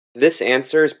This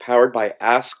answer is powered by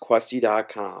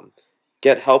AskQuesty.com.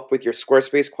 Get help with your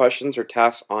Squarespace questions or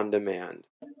tasks on demand.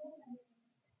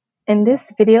 In this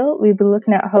video, we'll be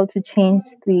looking at how to change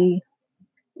the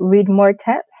read more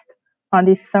text on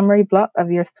the summary block of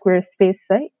your Squarespace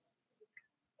site.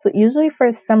 So usually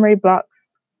for summary blocks,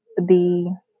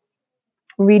 the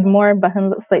read more button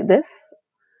looks like this,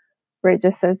 where it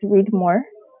just says read more.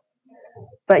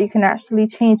 But you can actually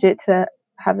change it to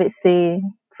have it say,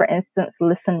 for instance,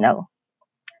 listen now.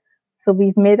 So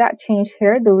we've made that change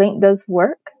here. The link does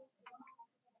work,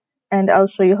 and I'll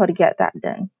show you how to get that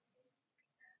done.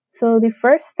 So the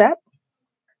first step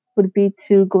would be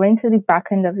to go into the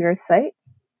back end of your site.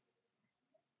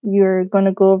 You're going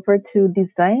to go over to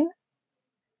design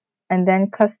and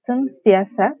then custom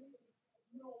CSS.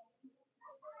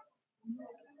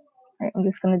 Right, I'm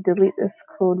just going to delete this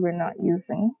code we're not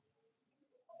using.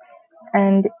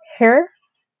 And here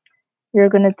you're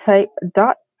going to type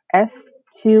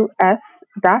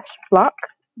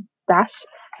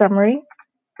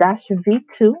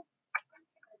 .sqs-block-summary-v2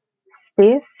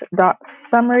 space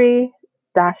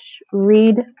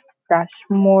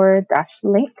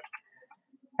 .summary-read-more-link,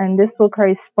 and this will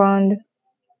correspond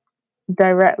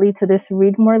directly to this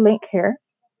read more link here.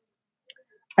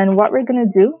 And what we're going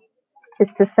to do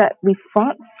is to set the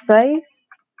font size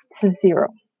to 0.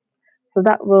 So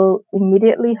that will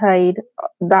immediately hide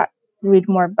that read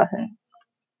more button.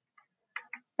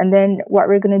 And then what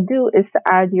we're going to do is to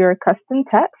add your custom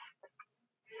text.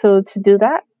 So to do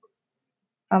that,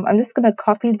 I'm just going to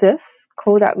copy this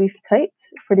code that we've typed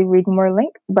for the read more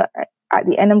link, but at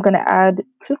the end I'm going to add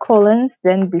 2 colons,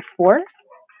 then before,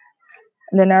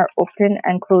 and then our open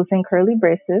and closing curly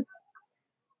braces.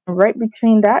 Right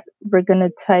between that, we're going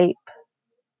to type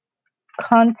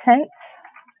content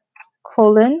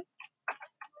colon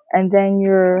and then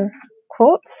your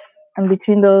quotes, and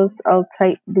between those I'll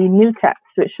type the new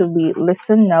text, which will be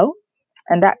listen now,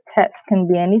 and that text can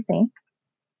be anything.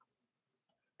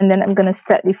 And then I'm going to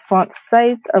set the font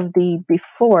size of the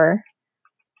before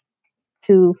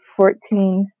to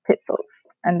 14 pixels,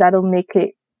 and that'll make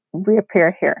it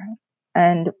reappear here.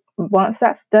 And once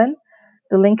that's done,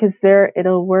 the link is there,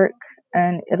 it'll work,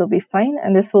 and it'll be fine.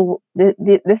 And this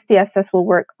CSS will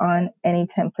work on any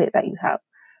template that you have.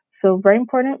 So very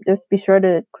important, just be sure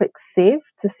to click save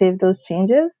to save those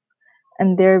changes.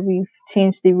 And there we've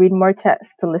changed the read more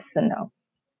text to listen now.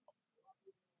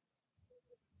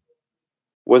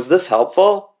 Was this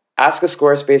helpful? Ask a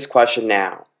Squarespace question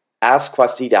now.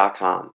 AskQuesty.com.